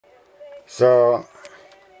So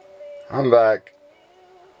I'm back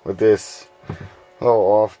with this little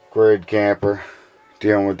off-grid camper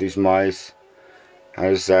dealing with these mice. I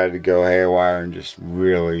decided to go haywire and just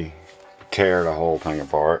really tear the whole thing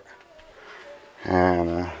apart.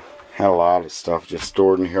 And had a lot of stuff just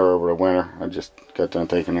stored in here over the winter. I just got done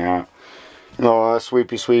taking it out. A little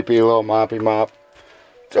sweepy, a little moppy mop.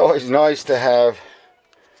 It's always nice to have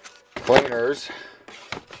cleaners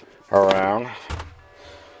around.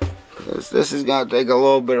 This is going to take a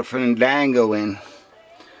little bit of fandango in.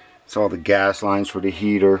 It's all the gas lines for the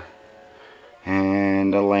heater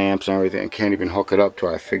and the lamps and everything. I can't even hook it up till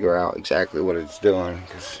I figure out exactly what it's doing,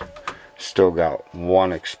 because still got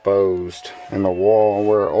one exposed in the wall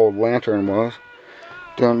where an old lantern was.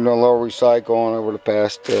 Doing a little recycling over the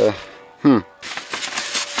past I don't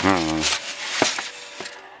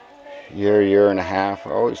know, year and a half.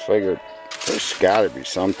 I always figured there's got to be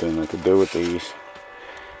something I could do with these.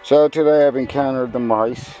 So today I've encountered the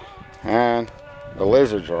mice, and the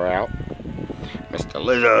lizards are out. Mr.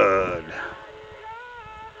 Lizard!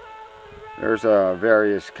 There's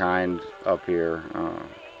various kinds up here.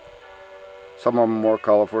 Some of them more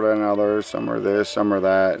colorful than others. Some are this, some are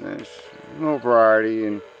that. And there's a little variety,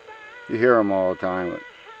 and you hear them all the time. But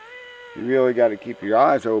you really got to keep your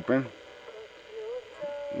eyes open.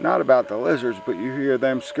 Not about the lizards, but you hear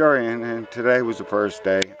them scurrying. And today was the first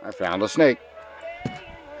day I found a snake.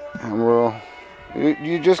 And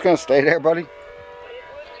you just gonna stay there, buddy?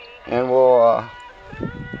 And we'll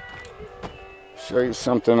show you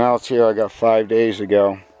something else here I got 5 days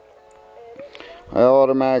ago. I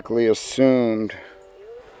automatically assumed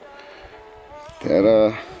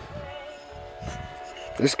that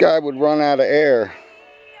this guy would run out of air.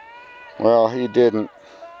 Well, he didn't.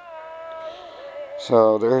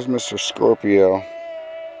 So there's Mr. Scorpio.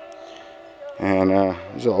 And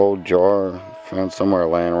there's an old jar found somewhere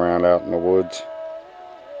laying around out in the woods.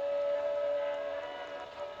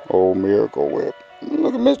 Old Miracle Whip.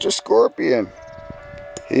 Look at Mr. Scorpion.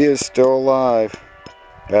 He is still alive,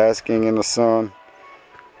 basking in the sun.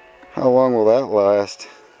 How long will that last?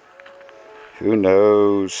 Who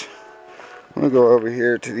knows? I'm gonna go over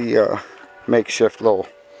here to the makeshift little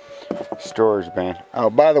storage bin. Oh,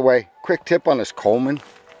 by the way, quick tip on this Coleman.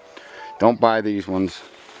 Don't buy these ones.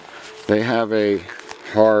 They have a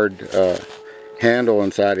hard handle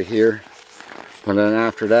inside of here, but then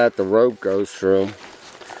after that the rope goes through,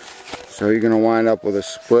 so you're going to wind up with a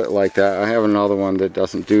split like that. I have another one that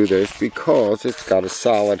doesn't do this because it's got a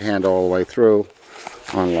solid handle all the way through,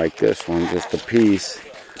 unlike this one, just a piece.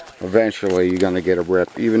 Eventually you're going to get a rip,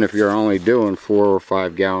 even if you're only doing 4 or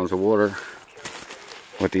 5 gallons of water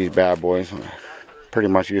with these bad boys. Pretty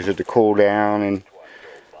much use it to cool down and,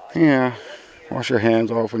 yeah, wash your hands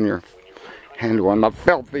off when you're handling the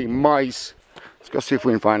filthy mice. Let's go see if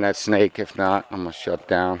we can find that snake. If not, I'm gonna shut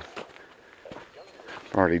down.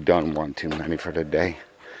 I've already done one too many for the day.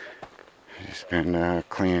 I've just been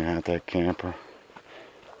cleaning out that camper.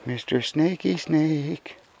 Mr. Snaky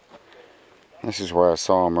Snake. This is where I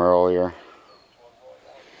saw him earlier,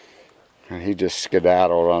 and he just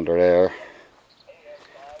skedaddled under there.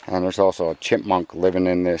 And there's also a chipmunk living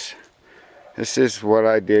in this. This is what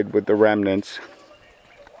I did with the remnants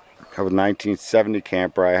of a 1970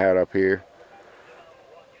 camper I had up here.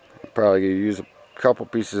 I'm probably going to use a couple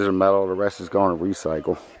pieces of metal. The rest is going to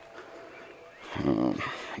recycle. I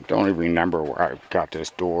don't even remember where I got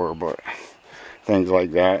this door, but things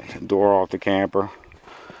like that. Door off the camper.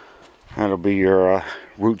 That'll be your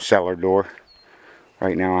root cellar door.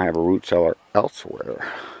 Right now I have a root cellar elsewhere.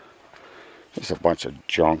 Just a bunch of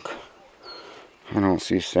junk. I don't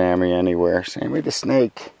see Sammy anywhere. Sammy the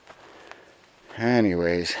snake.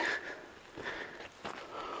 Anyways.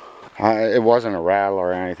 It wasn't a rattler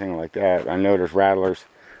or anything like that. I know there's rattlers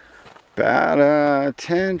about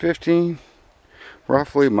 10, 15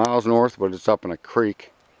 roughly miles north, but it's up in a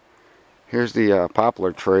creek. Here's the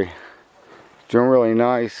poplar tree. It's doing really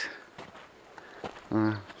nice.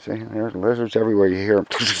 See, there's lizards everywhere. You hear them.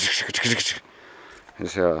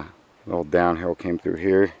 This little downhill came through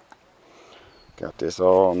here. Got this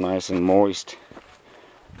all nice and moist.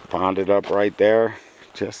 Ponded up right there,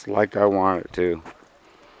 just like I want it to.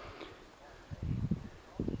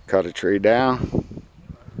 Cut a tree down,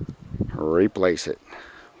 replace it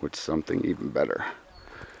with something even better.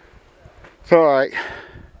 So, alright,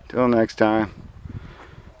 till next time,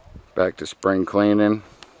 back to spring cleaning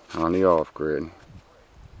on the off-grid.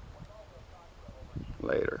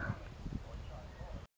 Later.